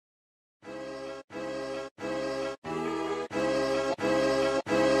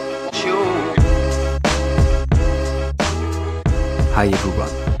Hi everyone,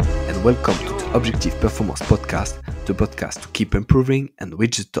 and welcome to the Objective Performance Podcast, the podcast to keep improving and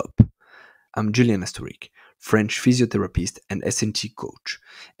reach the top. I'm Julian Astoric, French physiotherapist and SNT coach.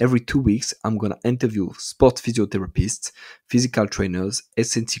 Every 2 weeks, I'm gonna interview sports physiotherapists, physical trainers,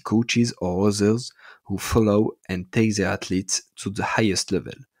 SNT coaches, or others who follow and take their athletes to the highest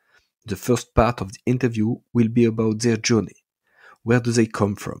level. The first part of the interview will be about their journey. Where do they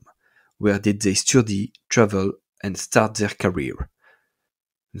come from? Where did they study, travel, and start their career?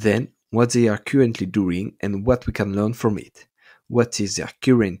 Then, what they are currently doing and what we can learn from it. What is their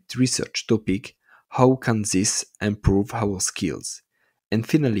current research topic? How can this improve our skills? And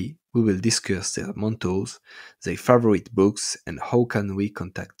finally, we will discuss their mentors, their favorite books, and how can we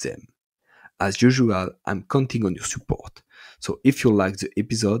contact them. As usual, I'm counting on your support. So if you like the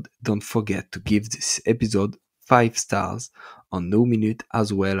episode, don't forget to give this episode 5 stars on Know Minut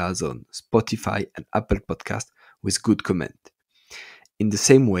as well as on Spotify and Apple Podcast with good comment. In the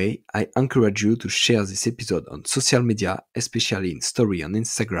same way, I encourage you to share this episode on social media, especially in story on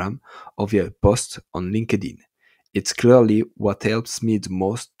Instagram or via a post on LinkedIn. It's clearly what helps me the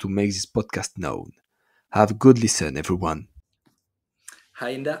most to make this podcast known. Have a good listen, everyone.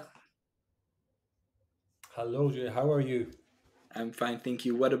 Hi, Enda. Hello, Julia. How are you? I'm fine, thank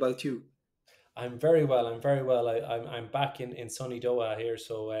you. What about you? I'm very well. I'm very well. I'm back in sunny Doha here,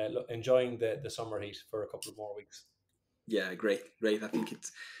 so enjoying the summer heat for a couple of more weeks. Yeah, great, great. I think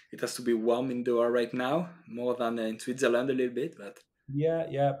it has to be warm in Doha right now, more than in Switzerland a little bit, but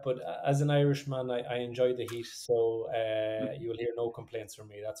Yeah. But as an Irishman, I enjoy the heat, so you will hear no complaints from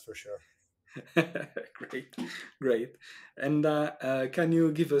me. That's for sure. great, great. And can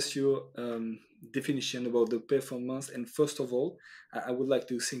you give us your definition about the performance? And first of all, I would like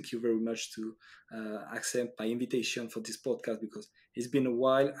to thank you very much to accept my invitation for this podcast because it's been a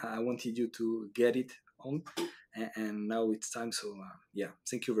while. I wanted you to get it on, and now it's time. So yeah,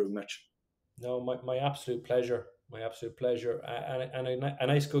 thank you very much. No, my absolute pleasure. My absolute pleasure. A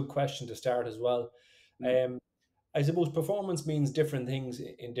nice, good question to start as well. Mm, Um, I suppose performance means different things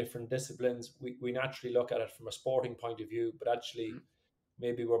in different disciplines. We naturally look at it from a sporting point of view, but actually, mm,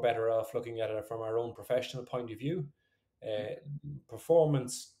 maybe we're better off looking at it from our own professional point of view. mm, Uh,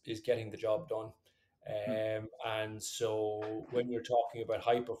 Performance is getting the job done. mm, And so when you're talking about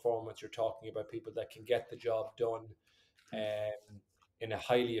high performance, you're talking about people that can get the job done mm, um, in a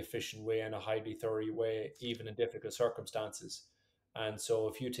highly efficient way and a highly thorough way, even in difficult circumstances. And so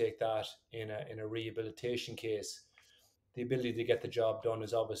if you take that in a rehabilitation case, the ability to get the job done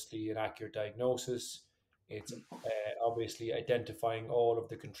is obviously an accurate diagnosis. It's obviously identifying all of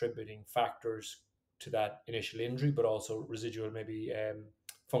the contributing factors to that initial injury, but also residual maybe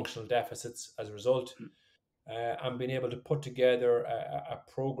functional deficits as a result. mm, And being able to put together a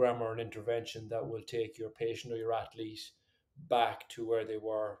program or an intervention that will take your patient or your athlete back to where they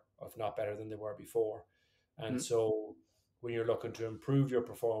were, if not better than they were before. And mm, so when you're looking to improve your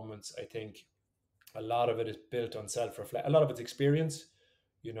performance, I think a lot of it is built on self-reflect. A lot of it's experience.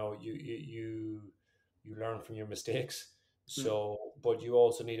 You know, you learn from your mistakes. mm, So, but you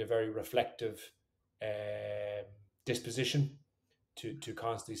also need a very reflective um disposition to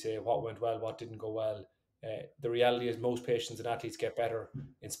constantly say what went well, what didn't go well. The reality is most patients and athletes get better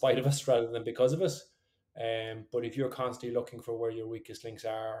in spite of us rather than because of us. But if you're constantly looking for where your weakest links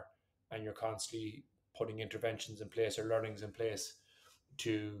are and you're constantly putting interventions in place or learnings in place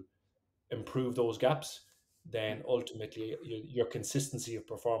to improve those gaps, mm. then ultimately your consistency of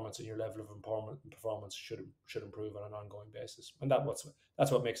performance and your level of performance should improve on an ongoing basis, and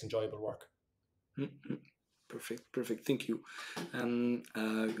that's what makes enjoyable work. Mm, mm. Perfect, perfect. Thank you. And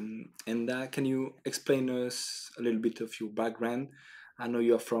can you explain us a little bit of your background? I know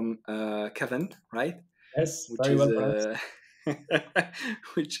you're from Cavan, right? Yes, Which very is well pronounced.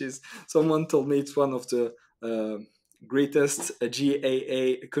 which is someone told me it's one of the uh, greatest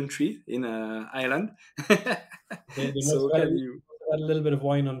GAA country in Ireland. They must So have had can you? a little bit of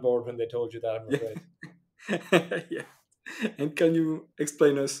wine on board when they told you that, I'm Yeah, afraid. yeah. And can you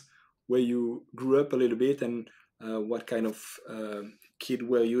explain us where you grew up a little bit and what kind of kid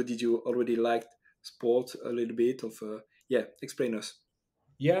were you? Did you already like sport a little bit? Of yeah, explain us.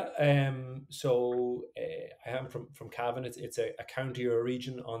 Yeah, so I am from Cavan. It's a county or a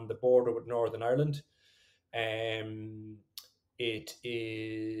region on the border with Northern Ireland. Um, it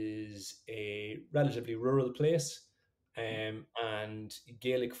is a relatively rural place, and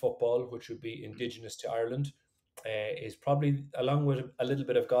Gaelic football, which would be indigenous to Ireland, is probably along with a little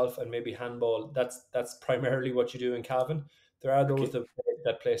bit of golf and maybe handball. That's primarily what you do in Cavan. There are those Okay.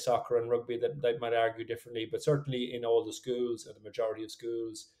 that play soccer and rugby that might argue differently, but certainly in all the schools, or the majority of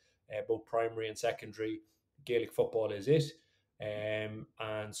schools, both primary and secondary, Gaelic football is it.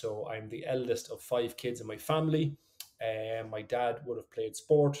 And so I'm the eldest of five kids in my family. My dad would have played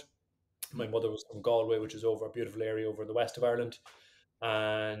sport. My mm, mother was from Galway, which is over a beautiful area over in the west of Ireland.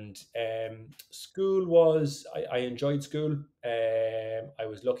 And school was, I enjoyed school. I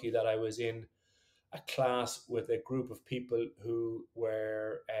was lucky that I was in a class with a group of people who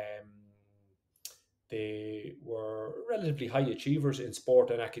were they were relatively high achievers in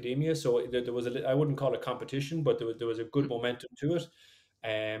sport and academia. So there was I wouldn't call it competition, but there was a good mm, momentum to it.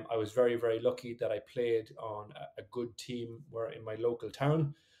 I was very, very lucky that I played on a good team where in my local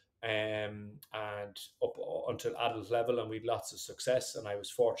town, and up until adult level, and we had lots of success. And I was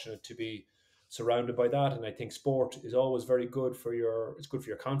fortunate to be surrounded by that. And I think sport is always very good for your. It's good for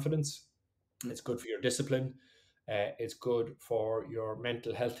your confidence. mm, It's good for your discipline. It's good for your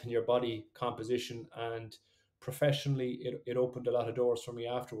mental health and your body composition. And professionally, it opened a lot of doors for me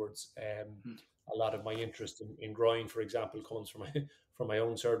afterwards. mm, A lot of my interest in groin, for example, comes from my from my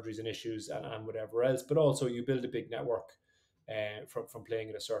own surgeries and issues, and whatever else. But also, you build a big network from playing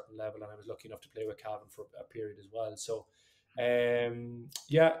at a certain level. And I was lucky enough to play with Calvin for a period as well. So,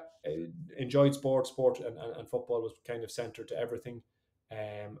 yeah, enjoyed sport, and football was kind of centered to everything,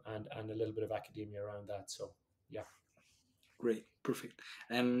 and a little bit of academia around that. So, yeah. great, perfect.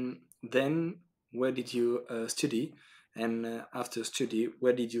 And then, where did you study? And after study,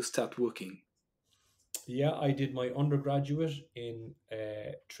 where did you start working? Yeah, I did my undergraduate in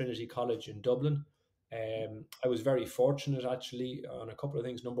Trinity College in Dublin. I was very fortunate actually on a couple of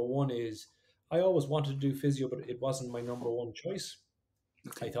things. Number one is I always wanted to do physio, but it wasn't my number one choice.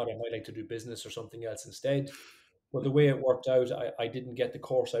 I Okay. thought I might like to do business or something else instead. But the way it worked out, I didn't get the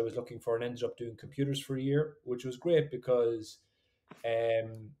course I was looking for and ended up doing computers for a year, which was great because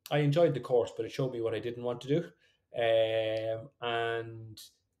I enjoyed the course, but it showed me what I didn't want to do. And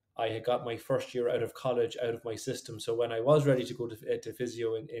I had got my first year out of college out of my system. So when I was ready to go to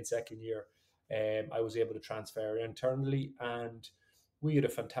physio in second year, I was able to transfer internally. And we had a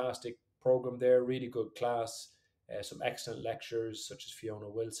fantastic program there, really good class, some excellent lectures, such as Fiona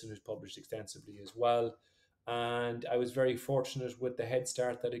Wilson, who's published extensively as well. And I was very fortunate with the head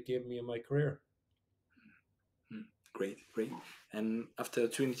start that it gave me in my career. Mm, great, great. And after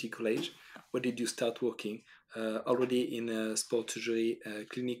Trinity College, where did you start working? Already in a sport surgery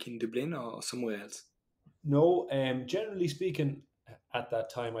clinic in Dublin or somewhere else? No, generally speaking, at that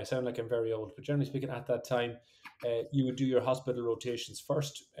time, I sound like I'm very old, but generally speaking, at that time, you would do your hospital rotations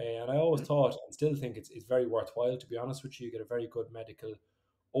first. And I always Mm, thought and still think it's very worthwhile, to be honest with you. You get a very good medical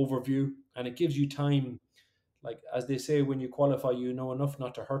overview, and it gives you time, like as they say, when you qualify, you know enough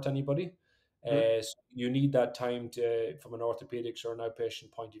not to hurt anybody. mm, So you need that time to, from an orthopedics or an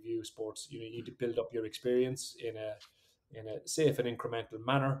outpatient point of view, sports. You need to build up your experience in a safe and incremental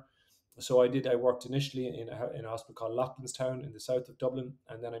manner. So I did. I worked initially in a hospital called Loughlinstown in the south of Dublin,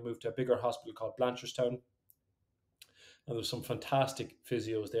 and then I moved to a bigger hospital called Blanchardstown. And there was some fantastic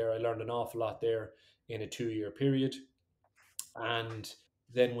physios there. I learned an awful lot there in a 2 year period, and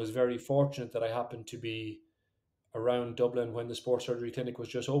then was very fortunate that I happened to be around Dublin when the sports surgery clinic was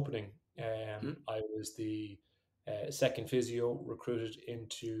just opening. mm, I was the second physio recruited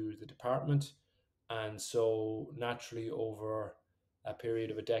into the department, and so naturally over a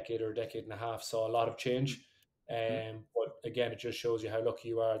period of a decade or a decade and a half, saw a lot of mm, change. mm, But again, it just shows you how lucky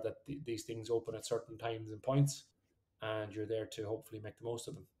you are that these things open at certain times and points, and you're there to hopefully make the most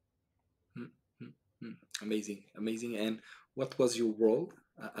of them. mm, mm, mm. Amazing, amazing. And what was your role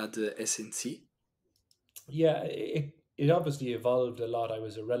at the SNC? Yeah, it obviously evolved a lot. I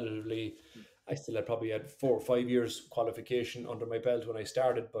was a relatively, Mm, I still had probably had 4 or 5 years qualification under my belt when I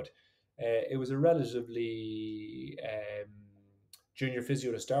started, but it was a relatively junior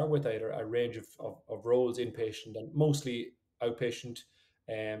physio to start with. I had a range of roles, inpatient and mostly outpatient.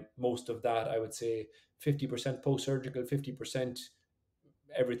 Most of that, I would say, 50% post surgical, 50%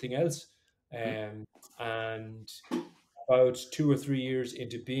 everything else. mm, Um, and about 2 or 3 years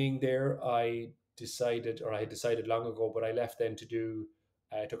into being there, I decided, or I had decided long ago, but I left then to do,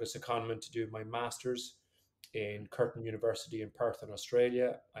 I took a secondment to do my master's in Curtin University in Perth in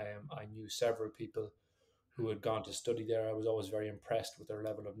Australia. I knew several people who had gone to study there. I was always very impressed with their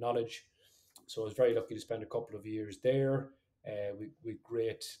level of knowledge. So I was very lucky to spend a couple of years there with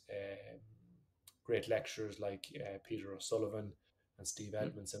great lecturers like Peter O'Sullivan and Steve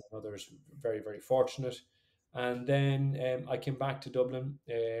mm, Edmondson and others. Very, very fortunate. And then I came back to Dublin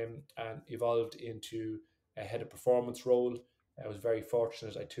and evolved into a head of performance role. I was very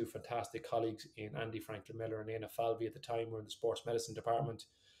fortunate. I had two fantastic colleagues in Andy Franklin Miller and Éanna Falvey at the time, were in the sports medicine department,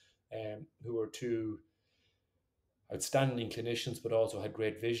 who were two, outstanding clinicians, but also had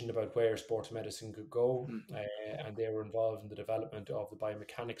great vision about where sports medicine could go. mm, And they were involved in the development of the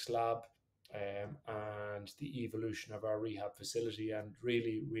biomechanics lab, and the evolution of our rehab facility. And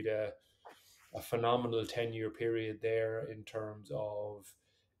really, we'd a phenomenal 10-year period there in terms of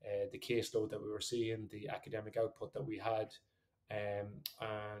the caseload that we were seeing, the academic output that we had, and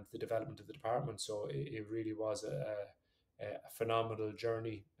the development of the department. So it really was a phenomenal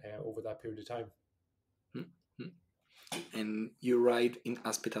journey over that period of time. mm, mm. And you arrived in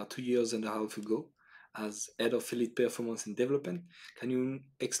Aspetar 2 years and a half ago as head of elite performance and development. Can you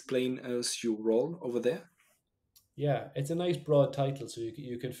explain us your role over there? Yeah, it's a nice broad title, so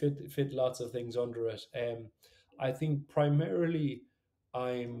you can fit lots of things under it. I think primarily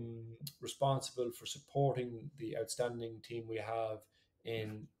I'm responsible for supporting the outstanding team we have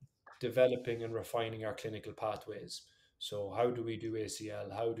in developing and refining our clinical pathways. So how do we do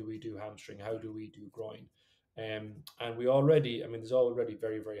ACL? How do we do hamstring? How do we do groin? And we already, I mean, there's already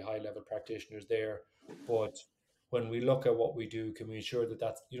very, very high level practitioners there, but when we look at what we do, can we ensure that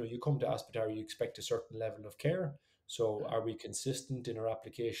that's, you come to Aspetar, you expect a certain level of care. So are we consistent in our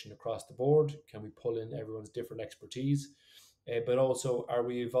application across the board? Can we pull in everyone's different expertise? But also, are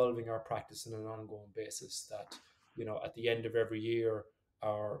we evolving our practice on an ongoing basis that, at the end of every year,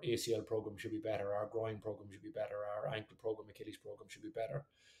 our ACL program should be better, our groin program should be better, our ankle program, Achilles program should be better.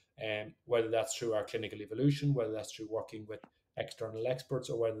 Whether that's through our clinical evolution, whether that's through working with external experts,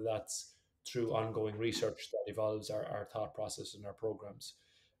 or whether that's through ongoing research that evolves our thought process and our programs.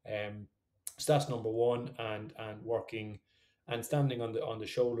 Um, so that's number one, and working and standing on the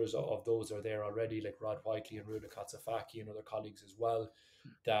shoulders of those that are there already, like Rod Whiteley and Rula Katsafaki and other colleagues as well,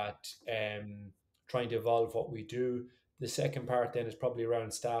 that trying to evolve what we do. The second part then is probably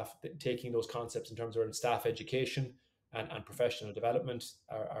around staff, taking those concepts in terms of staff education and professional development.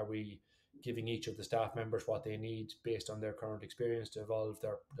 Are we giving each of the staff members what they need based on their current experience to evolve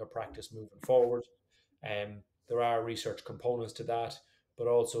their practice moving forward? There are research components to that, but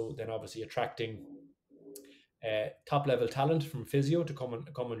also then obviously attracting top level talent from physio to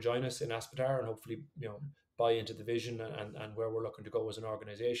come and join us in Aspetar, and hopefully buy into the vision and where we're looking to go as an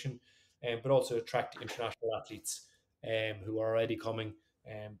organisation, but also attract international athletes who are already coming,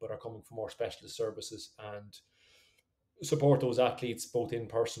 but are coming for more specialist services, and support those athletes both in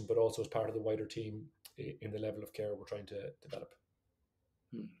person but also as part of the wider team in the level of care we're trying to develop.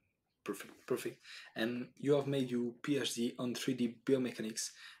 Hmm. Perfect, perfect. And you have made your PhD on 3D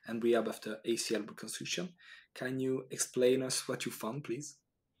biomechanics and rehab after ACL reconstruction. Can you explain us what you found, please?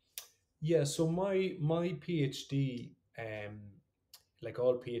 Yeah, so my PhD, like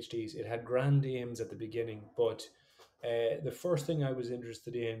all PhDs, it had grand aims at the beginning, but the first thing I was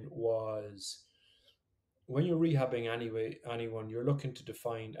interested in was when you're rehabbing anyone, you're looking to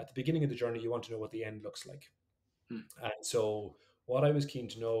define at the beginning of the journey, you want to know what the end looks like. Hmm, And so, what I was keen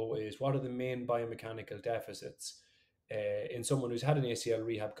to know is what are the main biomechanical deficits in someone who's had an ACL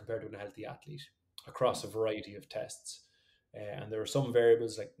rehab compared to a healthy athlete across a variety of tests. And there are some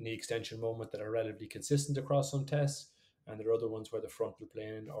variables like knee extension moment that are relatively consistent across some tests, and there are other ones where the frontal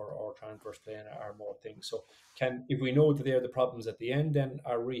plane or transverse plane are more things. So, if we know that they are the problems at the end, then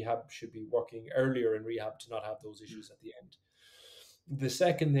our rehab should be working earlier in rehab to not have those hmm, issues at the end. The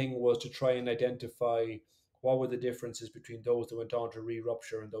second thing was to try and identify what were the differences between those that went on to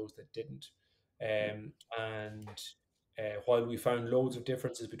re-rupture and those that didn't. hmm, And while we found loads of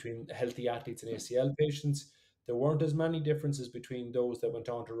differences between healthy athletes and ACL patients, there weren't as many differences between those that went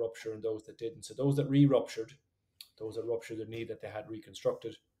on to rupture and those that didn't. So those that re-ruptured, those that ruptured the knee that they had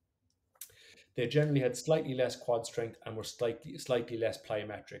reconstructed, they generally had slightly less quad strength and were slightly less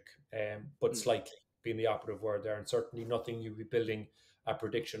plyometric, but hmm, slightly being the operative word there, and certainly nothing you'd be building a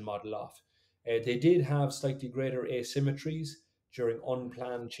prediction model off. They did have slightly greater asymmetries during hmm,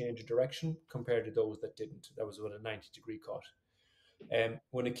 unplanned change of direction compared to those that didn't. That was about a 90-degree cut.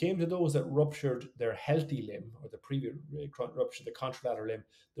 When it came to those that ruptured their healthy limb or the previous ruptured the contralateral limb,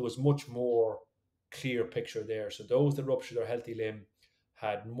 there was much more clear picture there. So those that ruptured their healthy limb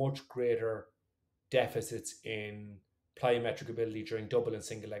had much greater deficits in plyometric ability during double and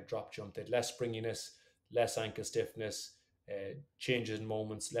single leg drop jump. They had less springiness, less ankle stiffness, changes in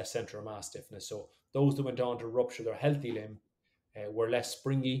moments, less center of mass stiffness. So those that went on to rupture their healthy limb were less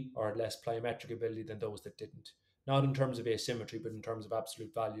springy or had less plyometric ability than those that didn't. Not in terms of asymmetry, but in terms of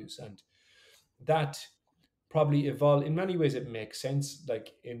absolute values. And that probably evolved. In many ways, it makes sense.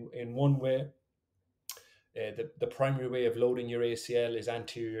 Like in one way, the primary way of loading your ACL is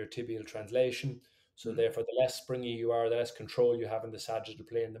anterior tibial translation. So hmm, therefore, the less springy you are, the less control you have in the sagittal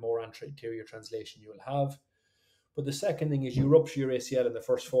plane, the more anterior translation you will have. But the second thing is you rupture your ACL in the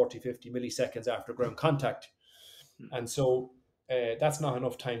first 40, 50 milliseconds after ground contact. And so that's not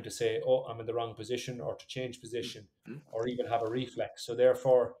enough time to say, oh, I'm in the wrong position, or to change position, or even have a reflex. So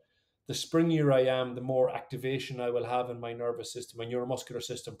therefore, the springier I am, the more activation I will have in my nervous system and neuromuscular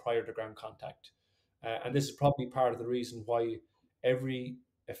system prior to ground contact. And this is probably part of the reason why every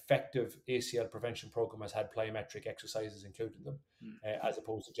effective ACL prevention program has had plyometric exercises included in them, as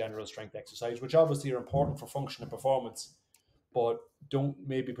opposed to general strength exercise, which obviously are important for function and performance, but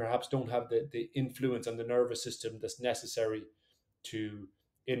perhaps don't have the influence on the nervous system that's necessary to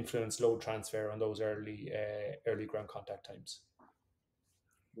influence load transfer on those early ground contact times.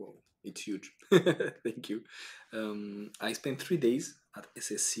 Wow, it's huge. Thank you. I spent 3 days at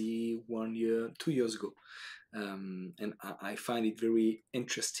SSC 1 year, 2 years ago, and I find it very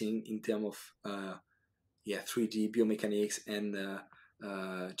interesting in terms of 3D biomechanics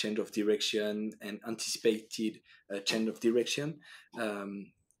and change of direction and anticipated change of direction.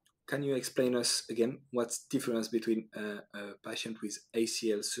 Um, can you explain us again what's the difference between a patient with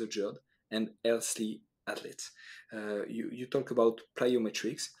ACL surgery and healthy athletes? You talk about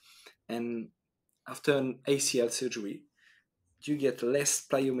plyometrics, and after an ACL surgery, do you get less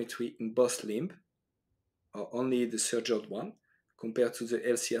plyometry in both limb or only the surgered one compared to the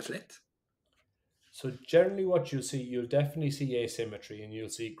healthy athlete? So generally what you'll definitely see asymmetry, and you'll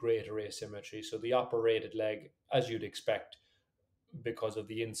see greater asymmetry. So the operated leg, as you'd expect, because of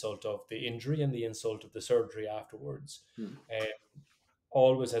the insult of the injury and the insult of the surgery afterwards, Hmm. um,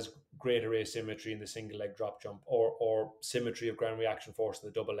 always has greater asymmetry in the single leg drop jump, or symmetry of ground reaction force in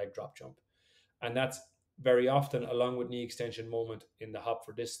the double leg drop jump. And that's very often, along with knee extension moment in the hop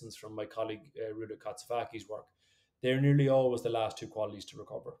for distance from my colleague Ruda Katsufaki's work, they're nearly always the last two qualities to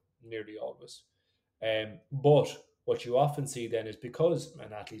recover, nearly always. But what you often see then is, because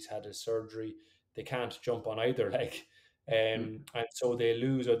an athlete's had a surgery, they can't jump on either leg. Hmm. And so they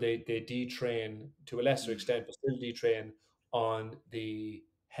lose, or they detrain to a lesser Hmm. extent, but still detrain on the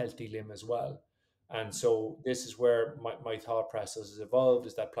healthy limb as well. And so this is where my thought process has evolved,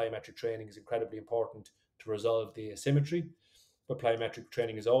 is that plyometric training is incredibly important to resolve the asymmetry, but plyometric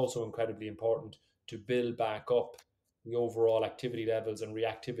training is also incredibly important to build back up the overall activity levels and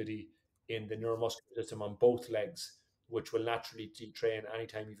reactivity in the neuromuscular system on both legs, which will naturally detrain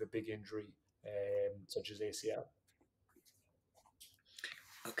anytime you have a big injury, such as ACL.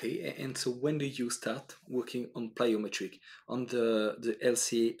 Okay, and so when do you start working on plyometric? On the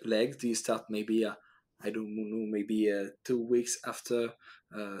LC leg, do you start maybe, I don't know, maybe 2 weeks after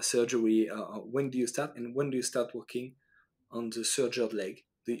surgery? When do you start, and when do you start working on the surgered leg?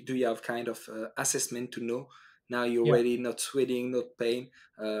 Do you have kind of assessment to know now you're Yeah. ready, not sweating, not pain,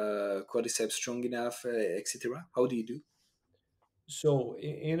 quadriceps strong enough, etc.? How do you do? So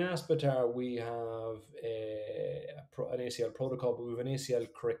in Aspetar, we have an ACL protocol, but we have an ACL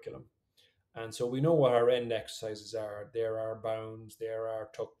curriculum. And so we know what our end exercises are. There are bounds, there are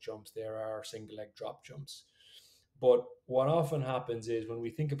tuck jumps, there are single leg drop jumps. But what often happens is, when we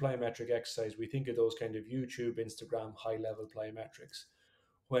think of plyometric exercise, we think of those kind of YouTube, Instagram, high level plyometrics.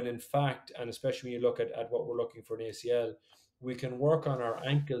 When in fact, and especially when you look at what we're looking for in ACL, we can work on our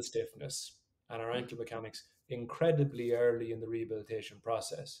ankle stiffness and our ankle mechanics incredibly early in the rehabilitation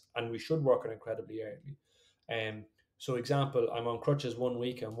process. And we should work on incredibly early. So example, I'm on crutches 1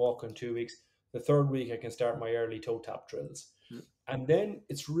 week, I'm walking 2 weeks. The third week I can start my early toe tap drills. Mm, And then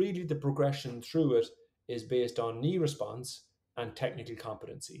it's really the progression through it is based on knee response and technical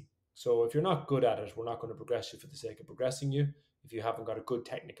competency. So if you're not good at it, we're not going to progress you for the sake of progressing you. If you haven't got a good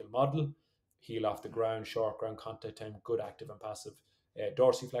technical model, heel off the ground, short ground contact time, good active and passive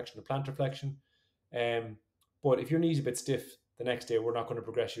dorsiflexion and plantar flexion. Um, but if your knee's a bit stiff the next day, we're not going to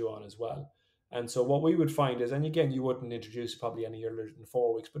progress you on as well. And so what we would find is, and again, you wouldn't introduce probably any earlier than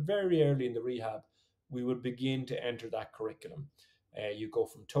 4 weeks, but very early in the rehab, we would begin to enter that curriculum. You go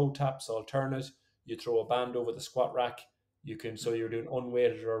from toe taps, alternate, you throw a band over the squat rack. So you're doing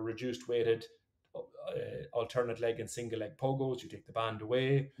unweighted or reduced weighted alternate leg and single leg pogos. You take the band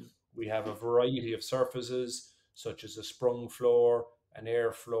away. We have a variety of surfaces, such as a sprung floor, an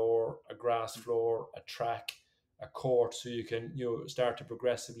air floor, a grass floor, a track, a court, so you can start to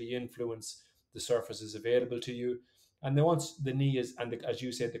progressively influence the surfaces available to you. And then once the knee is, and as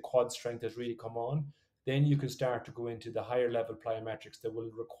you said, the quad strength has really come on, then you can start to go into the higher level plyometrics that will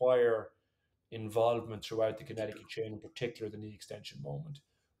require involvement throughout the kinetic chain, in particular the knee extension moment.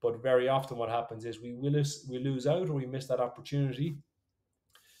 But very often what happens is we lose out, or we miss that opportunity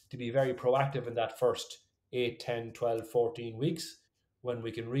to be very proactive in that first 8, 10, 12, 14 weeks, when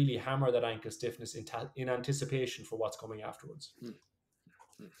we can really hammer that ankle stiffness in anticipation for what's coming afterwards. mm,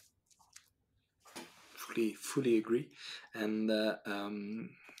 mm. Fully agree. And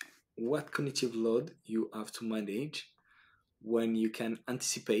what cognitive load you have to manage when you can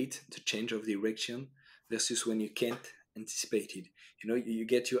anticipate the change of direction versus when you can't anticipate it. You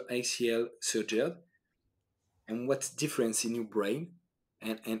get your ACL surgery, and what's difference in your brain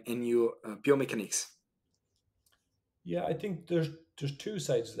and your biomechanics. Yeah, I think there's two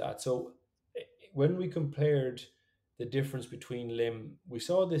sides to that. So when we compared the difference between limb, we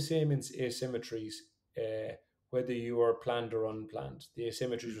saw the same in asymmetries, uh, whether you are planned or unplanned. The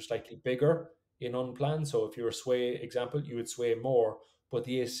asymmetries were slightly bigger in unplanned. So if you were sway example, you would sway more, but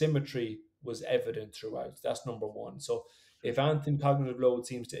the asymmetry was evident throughout. That's number one. So if anything, cognitive load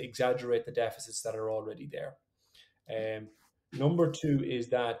seems to exaggerate the deficits that are already there. Um, Number two is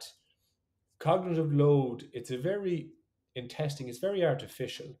that cognitive load, it's a very in testing, it's very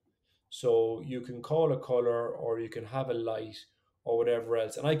artificial. So you can call a color or you can have a light or whatever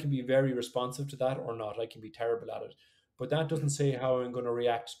else, and I can be very responsive to that or not. I can be terrible at it, but that doesn't say how I'm going to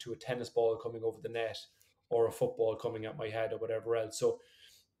react to a tennis ball coming over the net or a football coming at my head or whatever else. So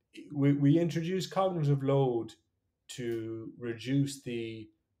we introduce cognitive load to reduce the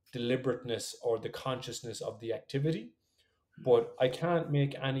deliberateness or the consciousness of the activity, but I can't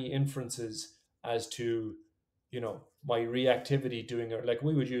make any inferences as to, my reactivity doing it. Like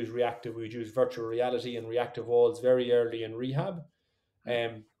we would use reactive, we would use virtual reality and reactive walls very early in rehab.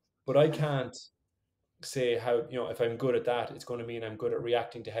 Um, but I can't say how, if I'm good at that, it's going to mean I'm good at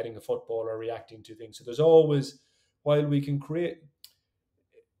reacting to heading a football or reacting to things. So there's always, while we can create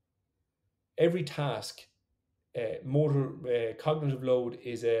every task, motor cognitive load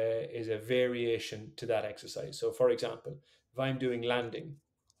is a variation to that exercise. So for example, if I'm doing landing,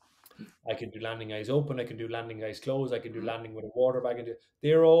 I can do landing eyes open. I can do landing eyes closed. I can do landing with a water bag.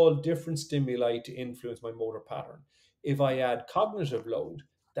 They're all different stimuli to influence my motor pattern. If I add cognitive load,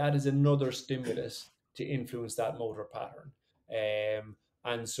 that is another stimulus to influence that motor pattern.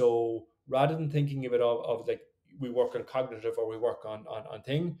 And so rather than thinking of like we work on cognitive or we work on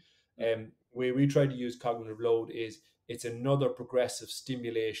thing, way we try to use cognitive load is it's another progressive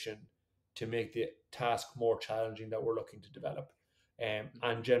stimulation to make the task more challenging that we're looking to develop.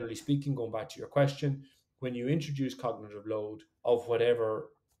 And generally speaking, going back to your question, when you introduce cognitive load of whatever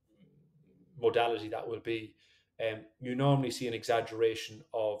modality that will be, you normally see an exaggeration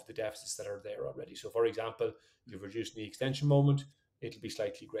of the deficits that are there already. So, for example, you've reduced knee extension moment, it'll be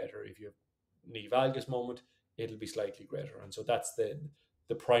slightly greater. If you have knee valgus moment, it'll be slightly greater. And so that's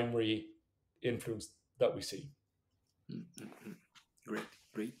the primary influence that we see. Great,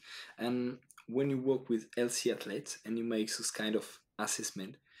 great. And when you work with LC athletes and you make this kind of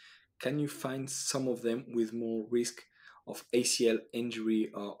assessment, can you find some of them with more risk of ACL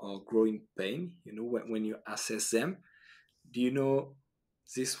injury or growing pain? When you assess them, do you know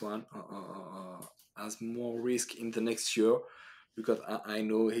this one has more risk in the next year because I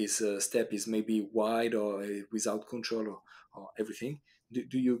know his step is maybe wide or without control or everything.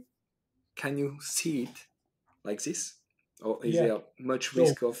 Do you can you see it like this, or is Yeah. there much So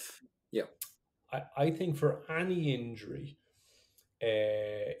risk of yeah? I think for any injury,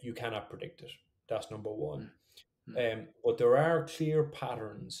 you cannot predict it. That's number one. Mm, mm, But there are clear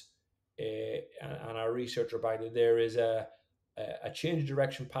patterns, and our research about it. There is a change of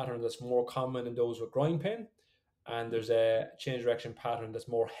direction pattern that's more common in those with groin pain, and there's a change of direction pattern that's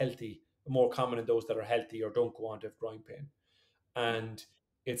more common in those that are healthy or don't go on to have groin pain. mm, And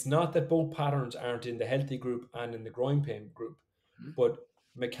it's not that both patterns aren't in the healthy group and in the groin pain group, mm, but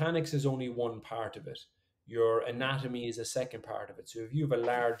mechanics is only one part of it. Your anatomy is a second part of it. So if you have a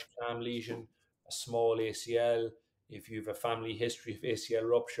large clam lesion, a small ACL, if you have a family history of ACL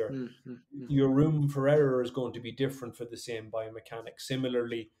rupture, mm, mm, mm, your room for error is going to be different for the same biomechanics.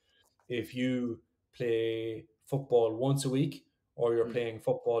 Similarly, if you play football once a week or you're mm, playing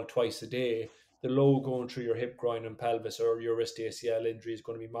football twice a day, the load going through your hip, groin, and pelvis or your wrist ACL injury is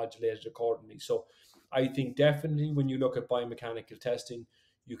going to be modulated accordingly. So I think definitely when you look at biomechanical testing,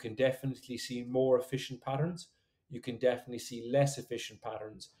 you can definitely see more efficient patterns. You can definitely see less efficient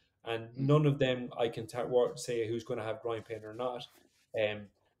patterns. And mm, none of them I can say who's going to have groin pain or not.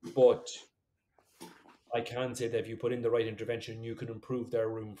 But I can say that if you put in the right intervention, you can improve their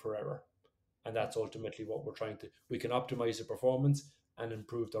room for error. And that's ultimately what we're trying to. We can optimize the performance and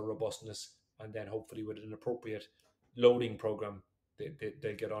improve their robustness. And then hopefully with an appropriate loading program,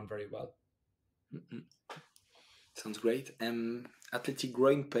 they get on very well. mm, mm. Sounds great. Athletic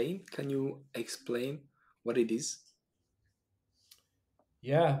groin pain. Can you explain what it is?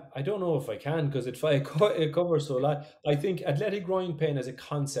 Yeah, I don't know if I can because it covers so a lot. I think athletic groin pain as a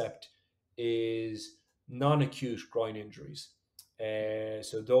concept is non-acute groin injuries.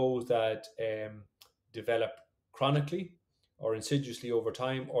 So those that develop chronically or insidiously over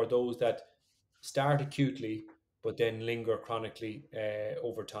time, or those that start acutely but then linger chronically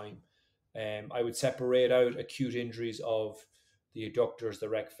over time. I would separate out acute injuries of the adductors, the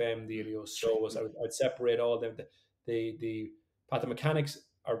rec fem, the iliopsoas. I'd separate all of them. The pathomechanics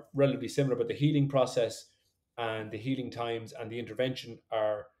are relatively similar, but the healing process and the healing times and the intervention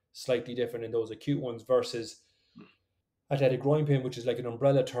are slightly different in those acute ones versus athletic groin pain, which is like an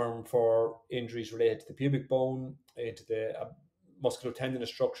umbrella term for injuries related to the pubic bone, into the musculotendinous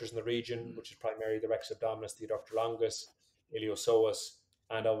structures in the region, which is primarily the rectus abdominis, the adductor longus, iliopsoas,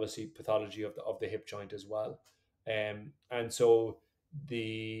 and obviously pathology of the hip joint as well. And so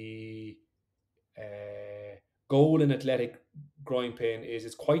the uh, goal in athletic groin pain is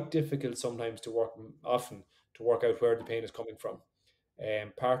it's quite difficult sometimes to work, often to work out where the pain is coming from.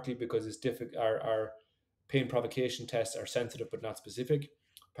 Partly because it's difficult, our pain provocation tests are sensitive but not specific,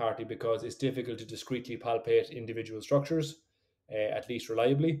 partly because it's difficult to discretely palpate individual structures, at least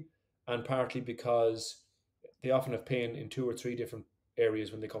reliably, and partly because they often have pain in two or three different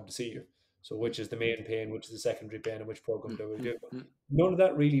areas when they come to see you. So, which is the main pain, which is the secondary pain, and which program do we do? None of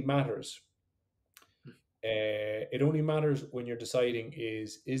that really matters. It only matters when you're deciding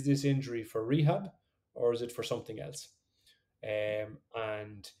is this injury for rehab or is it for something else?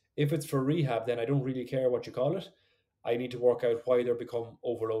 And if it's for rehab, then I don't really care what you call it. I need to work out why they're become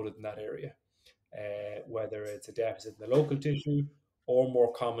overloaded in that area, whether it's a deficit in the local tissue or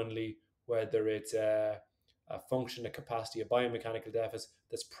more commonly, whether it's a function, a capacity, a biomechanical deficit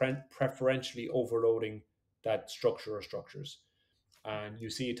that's preferentially overloading that structure or structures. And you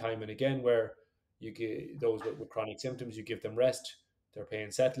see time and again where you give those with chronic symptoms, you give them rest, their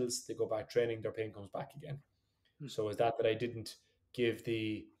pain settles, they go back training, their pain comes back again. So is that I didn't give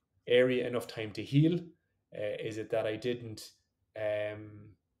the area enough time to heal? Is it that I didn't um,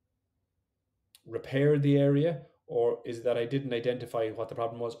 repair the area? Or is it that I didn't identify what the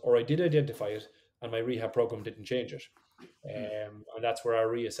problem was? Or I did identify it and my rehab program didn't change it? And that's where our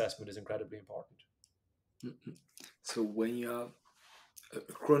reassessment is incredibly important. So when you have a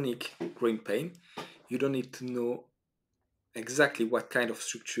chronic groin pain, you don't need to know exactly what kind of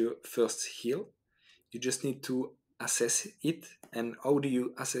structure first heal. You just need to assess it. And how do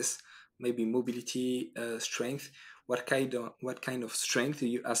you assess maybe mobility, strength? What kind of strength do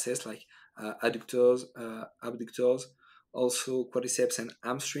you assess, like adductors, abductors, also quadriceps and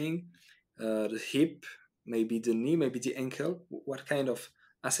hamstring, the hip, maybe the knee, maybe the ankle? What kind of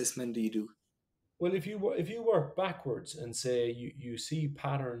assessment do you do? Well, if you work backwards and say you see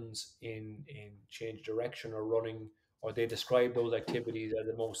patterns in change direction or running, or they describe those activities as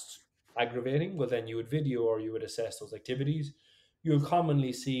the most aggravating, well, then you would video or you would assess those activities. You'll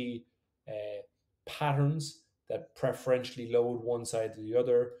commonly see uh, patterns that preferentially load one side to the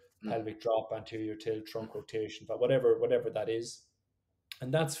other, Mm, pelvic drop, anterior tilt, trunk rotation, but whatever that is,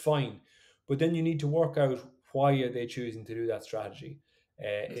 and that's fine. But then you need to work out why are they choosing to do that strategy.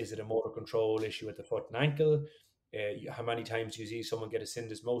 Is it a motor control issue at the foot and ankle? How many times do you see someone get a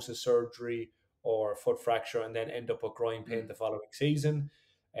syndesmosis surgery or a foot fracture and then end up with groin pain mm, the following season?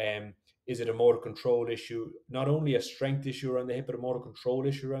 Is it a motor control issue, not only a strength issue around the hip, but a motor control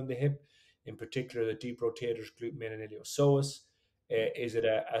issue around the hip, in particular the deep rotators, glute med, and iliopsoas? Is it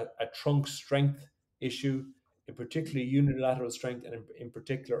a trunk strength issue, in particularly unilateral strength, and in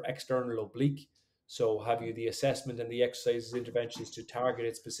particular external oblique? So, have you the assessment and the exercises interventions to target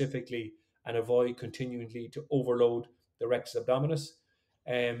it specifically and avoid continually to overload the rectus abdominis?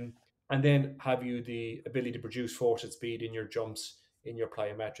 And then have you the ability to produce force at speed in your jumps, in your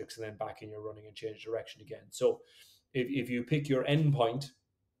plyometrics, and then back in your running and change direction again? So, if you pick your endpoint,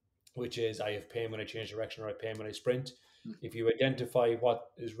 which is I have pain when I change direction or I have pain when I sprint. mm, If you identify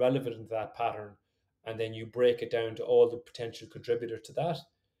what is relevant in that pattern and then you break it down to all the potential contributors to that,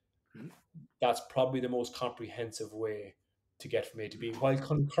 mm, that's probably the most comprehensive way to get from A to B, while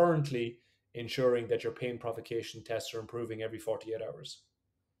concurrently ensuring that your pain provocation tests are improving every 48 hours.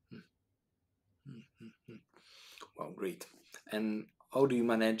 mm, mm, mm, mm. Wow, great. And how do you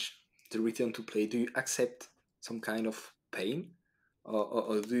manage the return to play? Do you accept some kind of pain,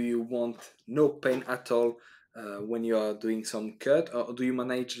 or do you want no pain at all when you are doing some cut, or do you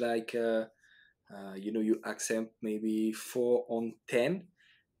manage like you accept maybe 4 on 10?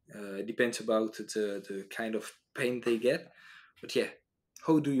 Depends about the kind of pain they get. But yeah,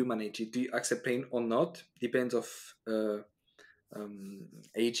 how do you manage it? Do you accept pain or not? Depends of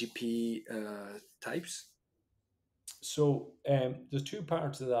AGP types. So there's two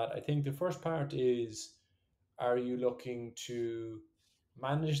parts to that. I think the first part is, are you looking to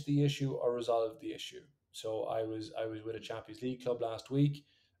manage the issue or resolve the issue? So I was with a Champions League club last week,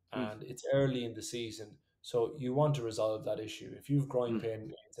 Mm, and it's early in the season, So you want to resolve that issue. If you've groin mm, pain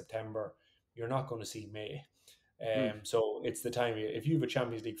in September, you're not going to see May. mm, So it's the time if you have a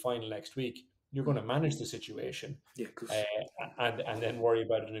Champions League final next week, you're going mm. to manage the situation, Yeah, uh, cause and then worry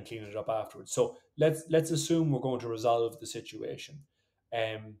about it and clean it up afterwards. So let's assume we're going to resolve the situation.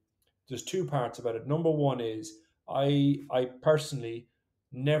 Um, there's two parts about it. Number one is I personally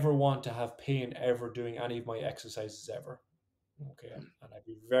never want to have pain ever doing any of my exercises ever. Okay, and I'd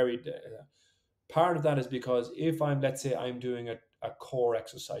be very part of that is because if I'm, let's say I'm doing a core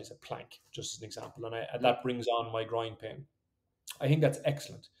exercise, a plank, just as an example, and mm, that brings on my groin pain, I think that's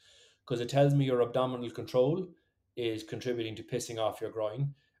excellent because it tells me your abdominal control is contributing to pissing off your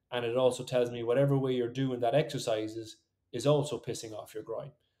groin. And it also tells me whatever way you're doing that exercise is also pissing off your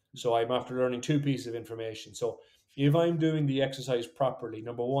groin. So I'm after learning two pieces of information. So if I'm doing the exercise properly,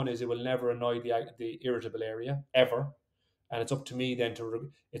 number one is it will never annoy the irritable area ever. And it's up to me then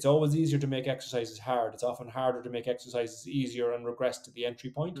it's always easier to make exercises hard. It's often harder to make exercises easier and regress to the entry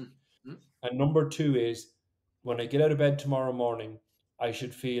point. mm, mm, And number two is when I get out of bed tomorrow morning, I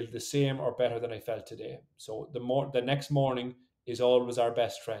should feel the same or better than I felt today. So the next morning is always our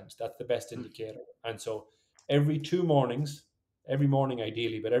best friend. That's the best mm, indicator. And so every 2 mornings, every morning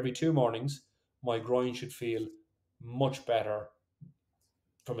ideally, but every 2 mornings, my groin should feel much better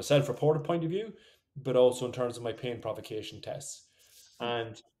from a self-reported point of view, but also in terms of my pain provocation tests. mm,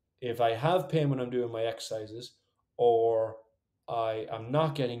 And if I have pain when I'm doing my exercises, or I am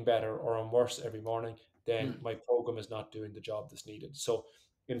not getting better, or I'm worse every morning, then mm, my program is not doing the job that's needed. So,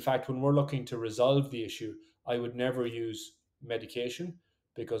 in fact, when we're looking to resolve the issue, I would never use medication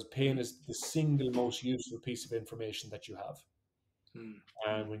because pain mm, is the single most useful piece of information that you have. mm,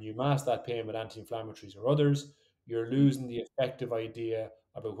 And mm, when you mask that pain with anti-inflammatories or others, you're mm, losing the effective idea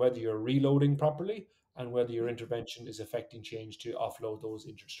about whether you're reloading properly and whether your mm, intervention is affecting change to offload those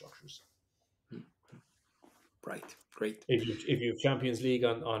injured structures. mm. Right, great. If you have Champions League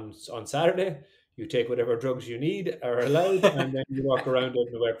on Saturday, you take whatever drugs you need are allowed, and then you walk around out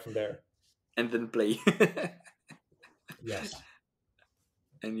in the web from there. And then play. Yes.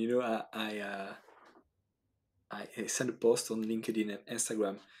 And I sent a post on LinkedIn and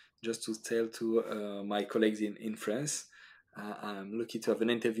Instagram just to tell to my colleagues in France, I'm lucky to have an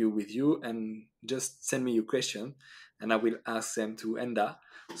interview with you, and just send me your question and I will ask them to Enda.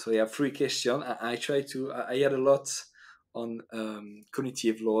 So I have three questions. I try to, I had a lot on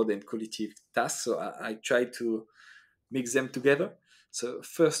cognitive load and cognitive tasks. So I try to mix them together. So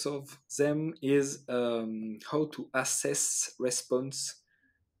first of them is how to assess response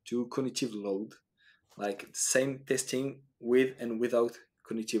to cognitive load, like same testing with and without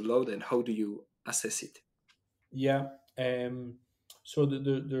cognitive load, and how do you assess it? Yeah. So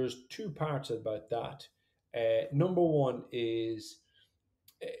there's two parts about that. Number one is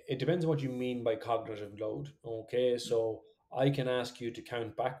it depends on what you mean by cognitive load. Okay, so I can ask you to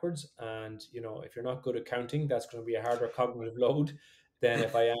count backwards, and if you're not good at counting, that's going to be a harder cognitive load than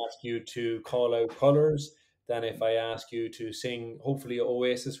if I ask you to call out colors. Than if I ask you to sing. Hopefully,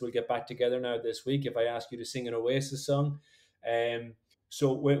 Oasis will get back together now this week. If I ask you to sing an Oasis song, um,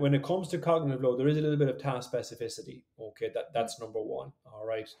 so when it comes to cognitive load, there is a little bit of task specificity. Okay, Mm, that's number one. All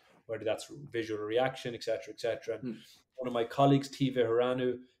right, whether that's visual reaction, etc., etc. And mm, one of my colleagues, Tiva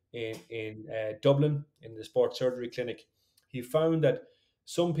Hiranu, in Dublin in the sports surgery clinic, he found that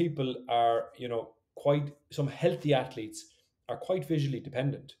some people are, quite some healthy athletes are quite visually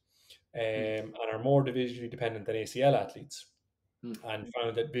dependent, mm, and are more visually dependent than ACL athletes, mm, and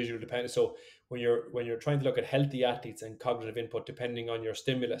found that visual dependence. So when you're trying to look at healthy athletes and cognitive input, depending on your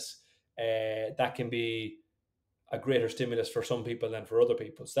stimulus, that can be a greater stimulus for some people than for other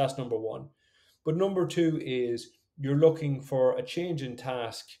people. So that's number one. But number two is you're looking for a change in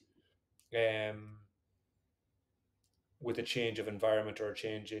task, um, with a change of environment or a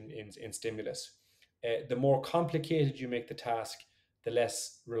change in stimulus. The more complicated you make the task, the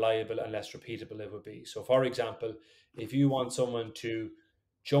less reliable and less repeatable it would be. So, for example, if you want someone to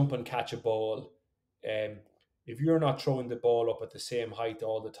jump and catch a ball, um, if you're not throwing the ball up at the same height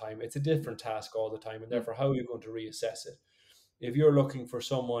all the time, it's a different task all the time, and mm, therefore, how are you going to reassess it? If you're looking for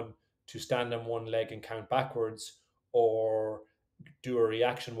someone to stand on one leg and count backwards, or do a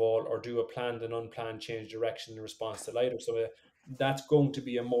reaction wall, or do a planned and unplanned change direction in response to light or something, that's going to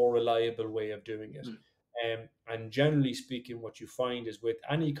be a more reliable way of doing it. mm, And generally speaking, what you find is with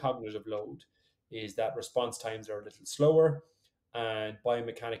any cognitive load is that response times are a little slower and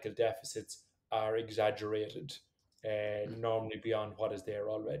biomechanical deficits are exaggerated, mm, normally beyond what is there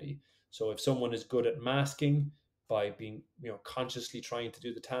already. So if someone is good at masking by being, consciously trying to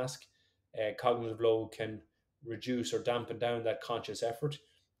do the task, cognitive load can reduce or dampen down that conscious effort,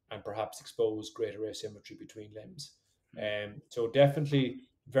 and perhaps expose greater asymmetry between limbs. So definitely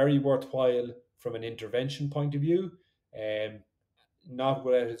very worthwhile from an intervention point of view, um, not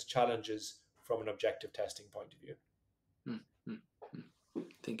without its challenges from an objective testing point of view. Mm, mm, mm.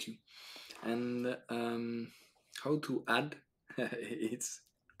 Thank you. And how to add, it's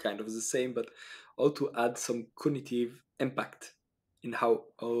kind of the same, but how to add some cognitive impact in how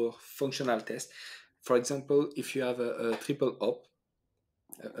our functional test. For example, if you have a triple up,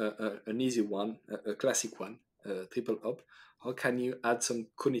 an easy one, a classic one, triple up, how can you add some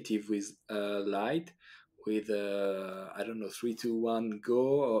cognitive with light, with I don't know, 3 2 1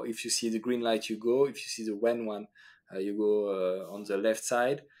 go, or if you see the green light you go, if you see the when one you go on the left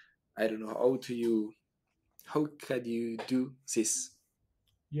side. I don't know how can you do this.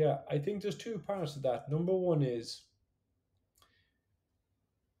 Yeah, I think there's two parts to that. Number one is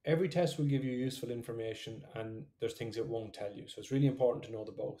every test will give you useful information and there's things it won't tell you. So it's really important to know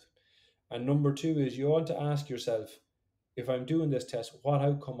the both. And number two is you want to ask yourself, if I'm doing this test, what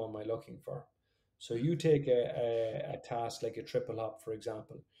outcome am I looking for? So you take a task like a triple hop, for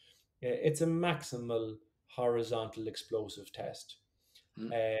example. It's a maximal horizontal explosive test.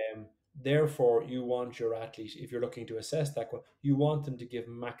 Mm, Therefore, you want your athlete, if you're looking to assess that, you want them to give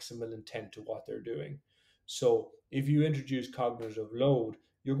maximal intent to what they're doing. So, if you introduce cognitive load,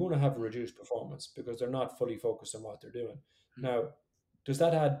 you're going to have a reduced performance because they're not fully focused on what they're doing. mm, Now, does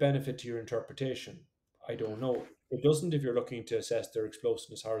that add benefit to your interpretation? I don't know. It doesn't if you're looking to assess their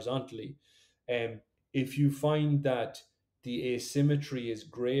explosiveness horizontally. Um, if you find that the asymmetry is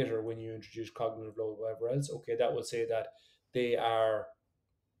greater when you introduce cognitive load, whatever else, okay, that will say that they are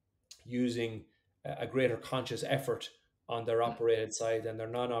using a greater conscious effort on their mm, operated side than their mm,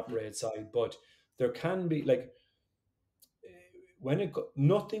 non-operated side. But there can be like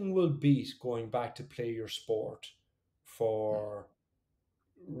nothing will beat going back to play your sport mm, for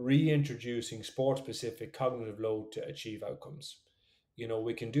reintroducing sport specific cognitive load to achieve outcomes.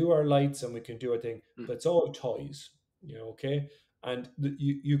 We can do our lights and we can do our thing, mm, but it's all toys, okay? And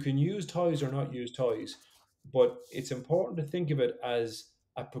you can use toys or not use toys, but it's important to think of it as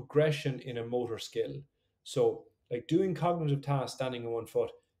a progression in a motor skill. So, like doing cognitive tasks standing on one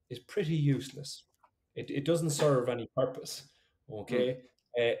foot is pretty useless. It doesn't serve any purpose, mm, okay?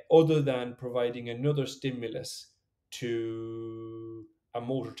 Other than providing another stimulus to a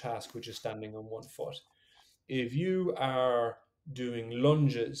motor task which is standing on one foot. If you are doing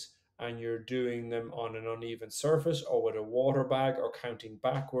lunges and you're doing them on an uneven surface or with a water bag or counting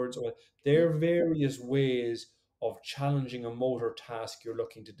backwards, or there are mm, various ways of challenging a motor task you're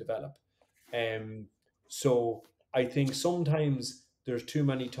looking to develop. Um, so I think sometimes there's too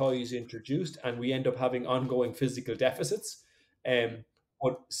many toys introduced and we end up having ongoing physical deficits. mm, Um,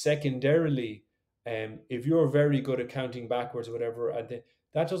 but secondarily, if you're very good at counting backwards or whatever,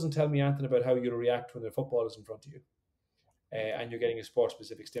 that doesn't tell me anything about how you'll react when the football is in front of you and you're getting a sport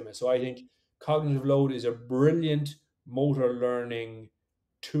specific stimulus. So I think cognitive load is a brilliant motor learning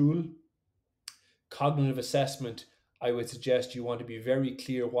tool. Cognitive assessment, I would suggest you want to be very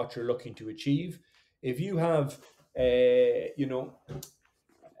clear what you're looking to achieve. If you have, let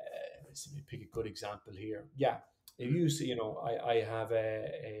me pick a good example here. Yeah, if mm, you see, I have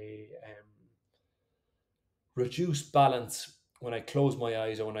reduced balance when I close my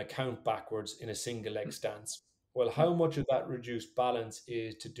eyes or when I count backwards in a single leg mm, stance. Well, mm, how much of that reduced balance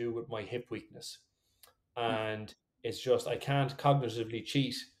is to do with my hip weakness? mm, And it's just I can't cognitively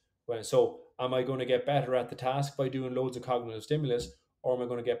cheat. So am I going to get better at the task by doing loads of cognitive stimulus, or am I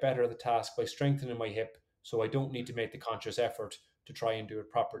going to get better at the task by strengthening my hip so I don't need to make the conscious effort to try and do it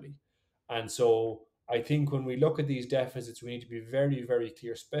properly? And so I think when we look at these deficits, we need to be very, very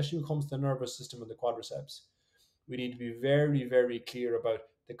clear, especially when it comes to the nervous system and the quadriceps. We need to be very, very clear about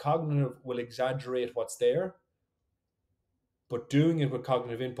the cognitive will exaggerate what's there, but doing it with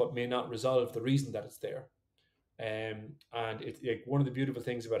cognitive input may not resolve the reason that it's there. And it's like one of the beautiful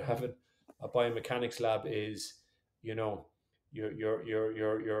things about having a biomechanics lab is, you know,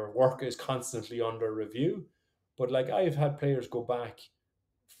 your work is constantly under review. But like I've had players go back,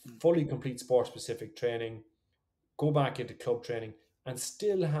 mm, fully complete sport specific training, go back into club training, and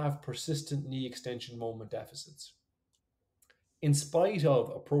still have persistent knee extension moment deficits in spite of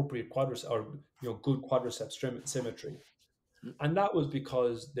appropriate quadriceps or good quadriceps symmetry. mm, And that was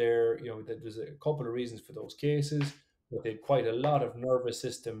because there's a couple of reasons for those cases, but they had quite a lot of nervous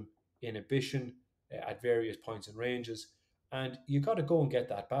system inhibition at various points and ranges, and you got to go and get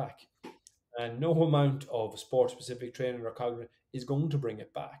that back. And no amount of sport specific training or cognitive is going to bring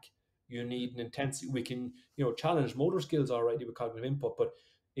it back. You need an intensity. We can challenge motor skills already with cognitive input, but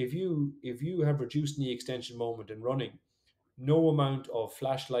if you have reduced knee extension moment in running, no amount of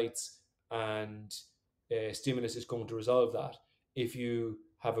flashlights and stimulus is going to resolve that. If you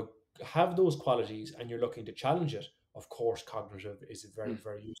have those qualities and you're looking to challenge it, of course, cognitive is a very, mm,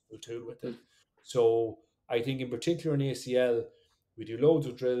 very useful tool with it. mm, So I think in particular in ACL, we do loads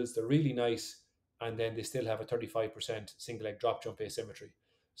of drills. They're really nice, and then they still have a 35% single leg drop jump asymmetry. mm,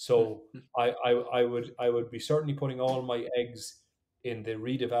 So mm, I would be certainly putting all my eggs in the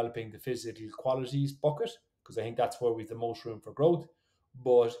redeveloping the physical qualities bucket, because I think that's where we've the most room for growth.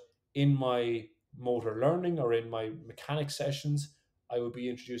 But in my motor learning or in my mechanics sessions, I would be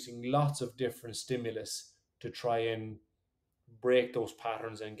introducing lots of different stimulus to try and break those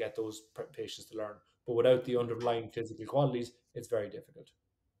patterns and get those patients to learn. But without the underlying physical qualities, it's very difficult.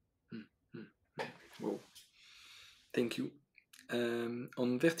 mm, mm. Wow, thank you.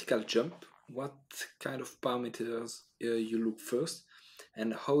 On vertical jump, what kind of parameters you look first,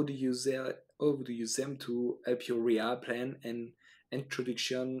 and how do you use them to help your rehab plan and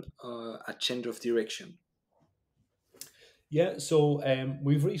introduction a change of direction? Yeah, so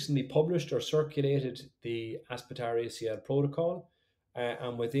we've recently published or circulated the Aspetar ACL protocol,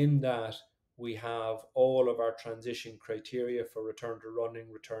 and within that, we have all of our transition criteria for return to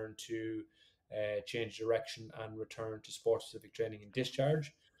running, return to change direction, and return to sport specific training and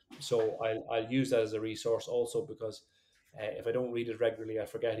discharge. So I'll use that as a resource also because if I don't read it regularly, I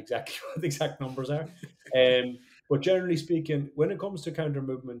forget exactly what the exact numbers are. But generally speaking, when it comes to counter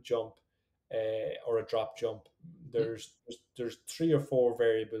movement jump, or a drop jump, Mm, there's three or four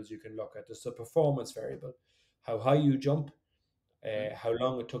variables you can look at. There's the performance variable, how high you jump, mm, how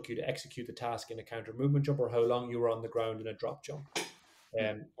long it took you to execute the task in a counter movement jump, or how long you were on the ground in a drop jump. mm,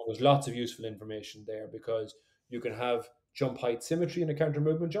 And there's lots of useful information there because you can have jump height symmetry in a counter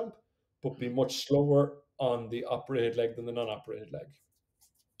movement jump, but be mm, much slower on the operated leg than the non-operated leg.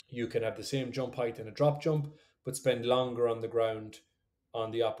 You can have the same jump height in a drop jump, but spend longer on the ground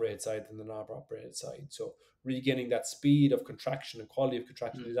on the operated side than the non-operated side. So regaining that speed of contraction and quality of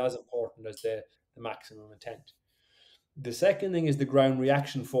contraction mm, is as important as the maximum intent. The second thing is the ground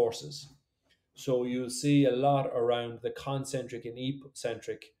reaction forces. So you'll see a lot around the concentric and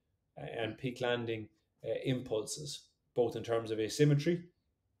eccentric mm, and peak landing impulses, both in terms of asymmetry,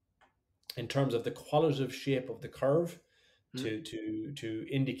 in terms of the qualitative shape of the curve, mm, to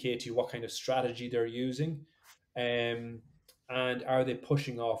indicate to you what kind of strategy they're using, um, and are they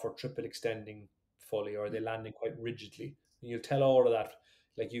pushing off or triple extending fully, or are they mm, landing quite rigidly? And you'll tell all of that.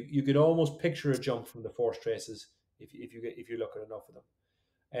 Like you could almost picture a jump from the force traces if you look at enough of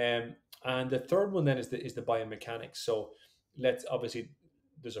them. And the third one then is the biomechanics. So let's obviously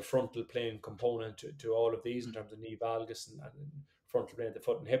there's a frontal plane component to all of these in mm, terms of knee valgus and frontal plane of the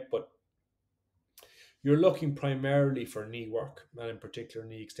foot and hip, but you're looking primarily for knee work, and in particular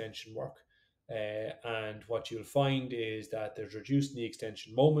knee extension work. And what you'll find is that there's reduced knee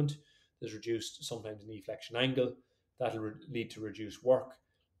extension moment, there's reduced sometimes knee flexion angle. That'll lead to reduced work.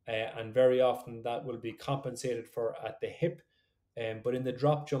 And very often that will be compensated for at the hip, but in the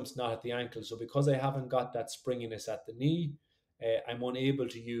drop jumps, not at the ankle. So because I haven't got that springiness at the knee, I'm unable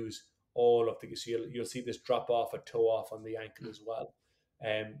to use all of the. So you'll see this drop off, a toe off on the ankle mm, as well.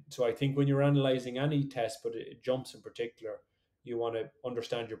 So I think when you're analyzing any test, but it jumps in particular, you want to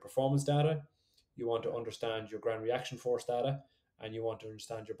understand your performance data, you want to understand your ground reaction force data, and you want to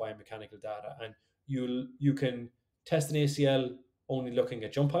understand your biomechanical data. And you can test an ACL only looking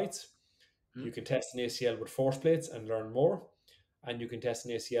at jump heights. You mm. can test an ACL with force plates and learn more, and you can test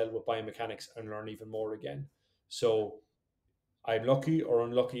an ACL with biomechanics and learn even more again. So I'm lucky or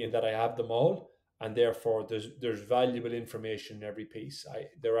unlucky in that I have them all, and therefore there's valuable information in every piece.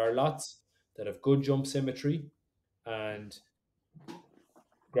 There are lots that have good jump symmetry and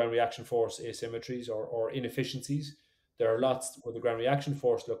ground reaction force asymmetries or inefficiencies. There are lots where the ground reaction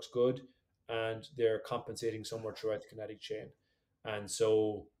force looks good and they're compensating somewhere throughout the kinetic chain. And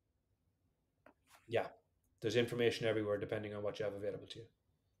so, yeah, there's information everywhere depending on what you have available to you.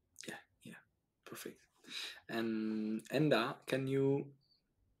 Yeah, yeah, perfect. And Enda, can you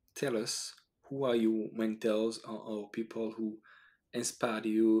tell us who are your mentors or people who inspired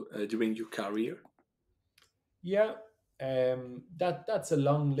you during your career? Yeah, that's a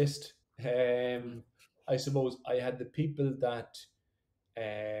long list. Mm, I suppose I had the people that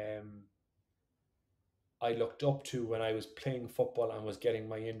um, I looked up to when I was playing football and was getting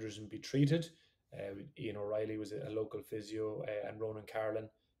my injuries and be treated. Ian O'Reilly was a local physio, and Ronan Carlin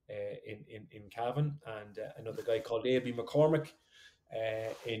in Cavan, and another guy called A.B. McCormick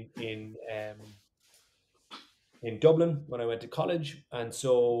in Dublin when I went to college. And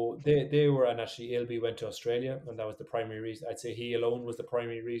so they were, and actually ALB went to Australia, and that was the primary reason. I'd say he alone was the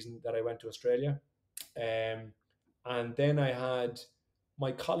primary reason that I went to Australia. Um, And then I had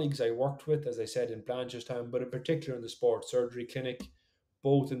my colleagues I worked with, as I said, in Blanchardstown, but in particular in the sports surgery clinic,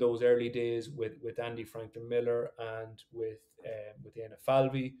 both in those early days with Andy Franklin Miller and with Anna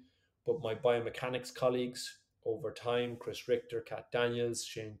Falvey, but my biomechanics colleagues over time, Chris Richter, Kat Daniels,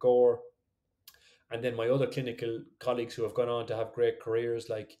 Shane Gore, and then my other clinical colleagues who have gone on to have great careers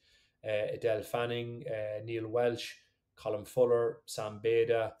like Adele Fanning, Neil Welsh, Colin Fuller, Sam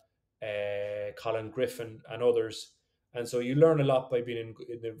Beda, Colin Griffin, and others. And so you learn a lot by being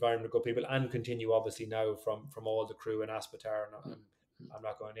in the environment of good people, and continue obviously now from all the crew in Aspetar. And I'm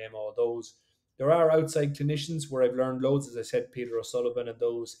not going to name all those. There are outside clinicians where I've learned loads. As I said, Peter O'Sullivan and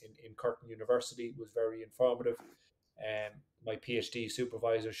those in Curtin University was very informative. My PhD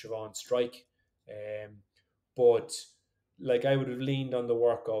supervisor, Siobhan Strike. Um, but like I would have leaned on the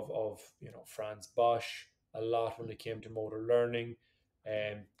work of Franz Bosch a lot when it came to motor learning.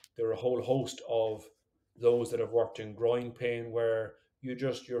 There are a whole host of those that have worked in groin pain where you're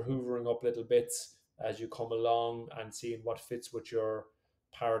hoovering up little bits as you come along and seeing what fits with your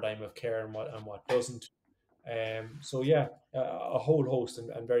paradigm of care and what doesn't. So yeah, a whole host,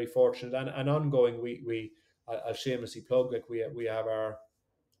 and very fortunate and ongoing. I'll shamelessly plug, like we have our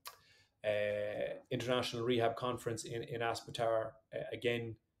international rehab conference in Aspetar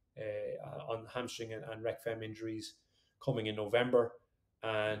again on hamstring and rec fem injuries coming in November.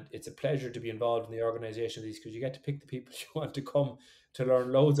 And it's a pleasure to be involved in the organisation of these because you get to pick the people you want to come to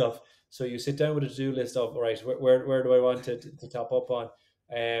learn loads of. So you sit down with a to-do list of, all right, where do I want to top up on?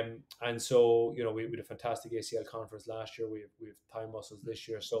 And so, we had a fantastic ACL conference last year. We have thigh muscles this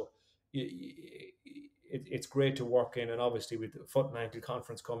year. So it's great to work in. And obviously with the foot and ankle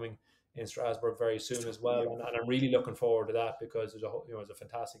conference coming in Strasbourg very soon as well. And I'm really looking forward to that because there's a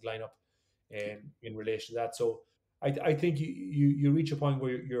fantastic lineup in relation to that. So I think you reach a point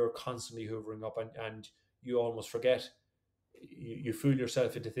where you're constantly hoovering up and you almost forget. You fool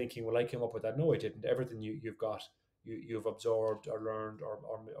yourself into thinking, well, I came up with that. No, I didn't. Everything you've got, you've absorbed or learned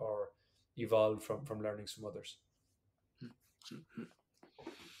or evolved from learnings from others.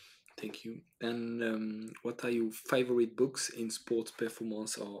 Thank you. And what are your favorite books in sports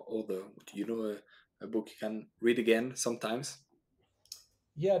performance or other? Do you know a book you can read again sometimes?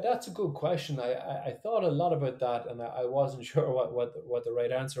 Yeah, that's a good question. I thought a lot about that, and I wasn't sure what the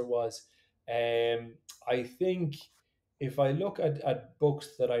right answer was. I think if I look at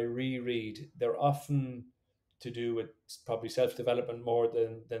books that I reread, they're often to do with probably self development more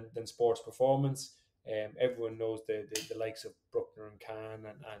than sports performance. Everyone knows the likes of Bruckner and Kahn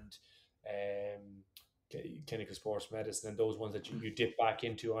and clinical sports medicine and those ones that you dip back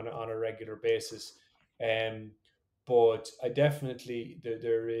into on a regular basis. Um, but I definitely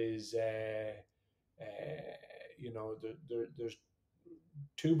there is there's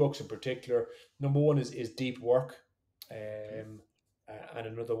two books in particular. Number one is Deep Work, and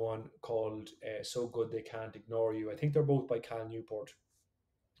another one called So Good They Can't Ignore You. I think they're both by Cal Newport.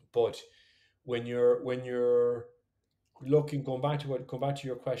 But when you're looking going back to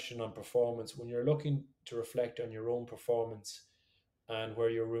your question on performance, when you're looking to reflect on your own performance and where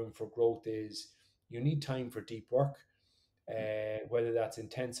your room for growth is, you need time for deep work, whether that's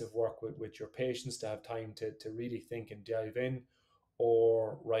intensive work with your patients to have time to really think and dive in,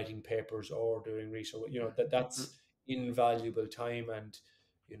 or writing papers or doing research. That's invaluable time. And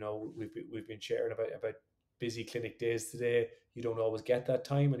we've been sharing about busy clinic days today. You don't always get that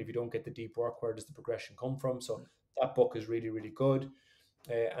time, and if you don't get the deep work, where does the progression come from? So that book is really, really good.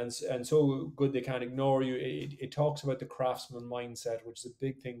 And so good they can't ignore you. It talks about the craftsman mindset, which is a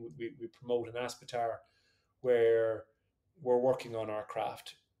big thing we promote in Aspetar, where we're working on our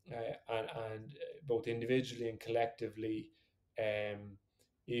craft, and both individually and collectively. Um,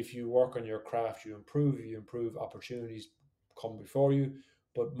 if you work on your craft, you improve, opportunities come before you.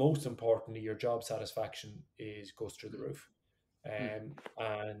 But most importantly, your job satisfaction is goes through the roof. And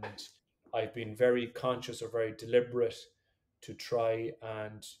I've been very conscious or very deliberate to try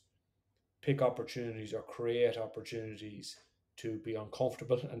and pick opportunities or create opportunities to be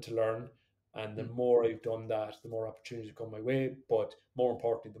uncomfortable and to learn. And the more I've done that, the more opportunities have come my way. But more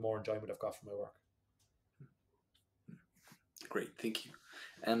importantly, the more enjoyment I've got from my work. Great, thank you.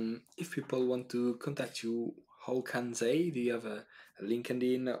 And if people want to contact you, how can they? Do you have a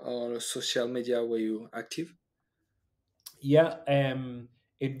LinkedIn or social media where you're active? Yeah,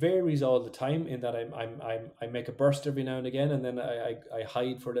 it varies all the time in that I make a burst every now and again, and then I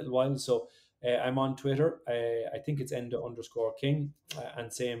hide for a little while. So I'm on Twitter. I think it's Enda_King,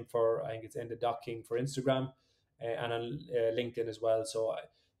 and same for, I think it's Enda.King for Instagram, and on LinkedIn as well. So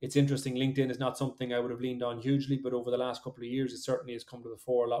it's interesting. LinkedIn is not something I would have leaned on hugely, but over the last couple of years, it certainly has come to the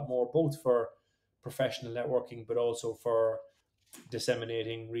fore a lot more, both for professional networking, but also for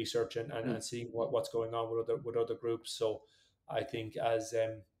disseminating research and mm, seeing what's going on with other groups. So I think as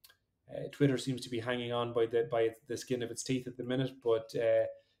Twitter seems to be hanging on by the skin of its teeth at the minute, but mm.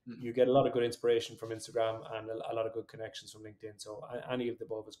 you get a lot of good inspiration from Instagram and a lot of good connections from LinkedIn. So any of the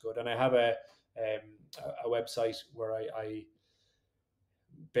above is good. And I have a website where I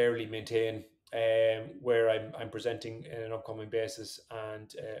barely maintain, where I'm presenting in an upcoming basis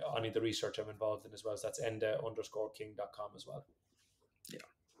and any of the research I'm involved in as well. So that's enda_king.com as well. Yeah,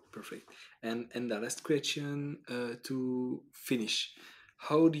 perfect. And the last question to finish: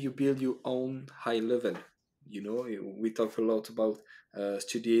 how do you build your own high level? You know, we talk a lot about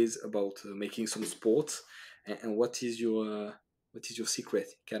studies, about making some sports, and what is your secret?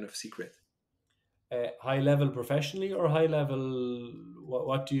 Kind of secret, High level professionally or high level?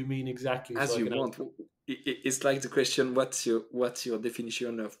 What do you mean exactly? So as I you can want. answer. It's like the question: what's your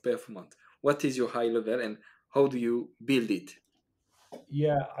definition of performance? What is your high level, and how do you build it?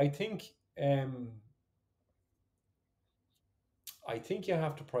 Yeah, I think you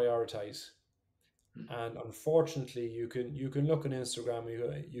have to prioritize. Mm, And unfortunately, you can look on Instagram.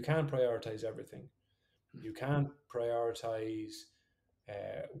 You can't prioritize everything. mm, You can't prioritize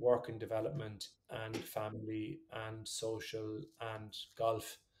work and development and family and social and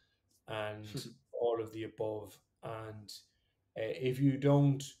golf and all of the above. And if you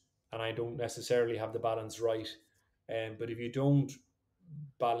don't, and I don't necessarily have the balance right, but if you don't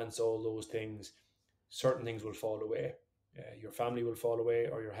balance all those things, certain things will fall away. Your family will fall away,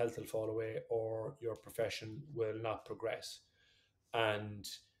 or your health will fall away, or your profession will not progress. And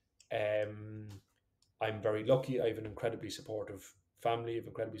um, I'm very lucky. I have an incredibly supportive family, I have an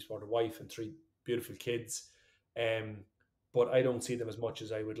incredibly supportive wife, and three beautiful kids. Um, but I don't see them as much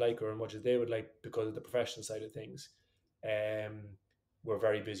as I would like, or as much as they would like, because of the professional side of things. Um, we're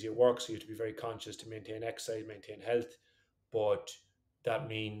very busy at work, so you have to be very conscious to maintain exercise, maintain health. But that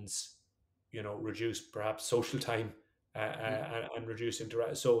means, reduce perhaps social time, mm, and reduce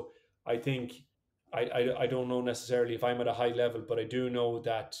interaction. So I think I don't know necessarily if I'm at a high level, but I do know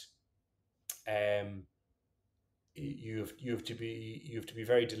that um, you have to be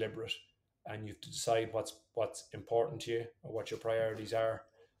very deliberate, and you have to decide what's important to you or what your priorities are,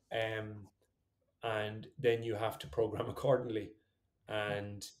 um, and then you have to program accordingly.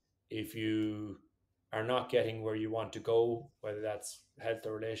 And if you are not getting where you want to go, whether that's health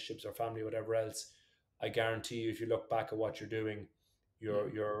or relationships or family, whatever else, I guarantee you, if you look back at what you're doing,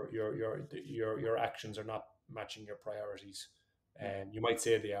 mm, your actions are not matching your priorities. mm, And you might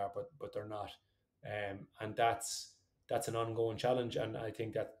say they are, but they're not. And that's an ongoing challenge, and I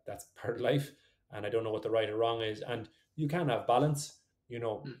think that's part of life. And I don't know what the right or wrong is. And you can have balance,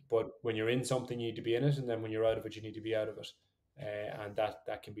 mm, but when you're in something, you need to be in it, and then when you're out of it, you need to be out of it. And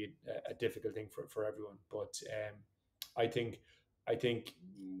that can be a difficult thing for everyone. But I think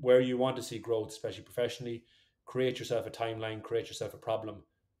where you want to see growth, especially professionally, create yourself a timeline, create yourself a problem,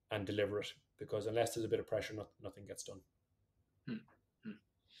 and deliver it. Because unless there's a bit of pressure, nothing gets done. mm, mm.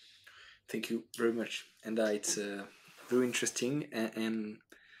 Thank you very much, and it's very interesting. And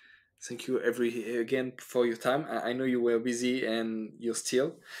thank you every again for your time. I know you were busy and you're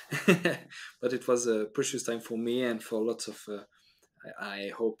still, but it was a precious time for me and for lots of.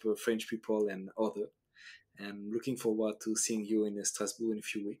 I hope French people and other. And looking forward to seeing you in Strasbourg in a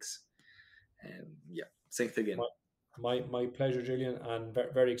few weeks. And yeah, thanks again. My my pleasure, Julian, and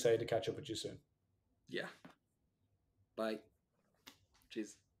very excited to catch up with you soon. Yeah, bye.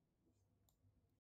 Cheers.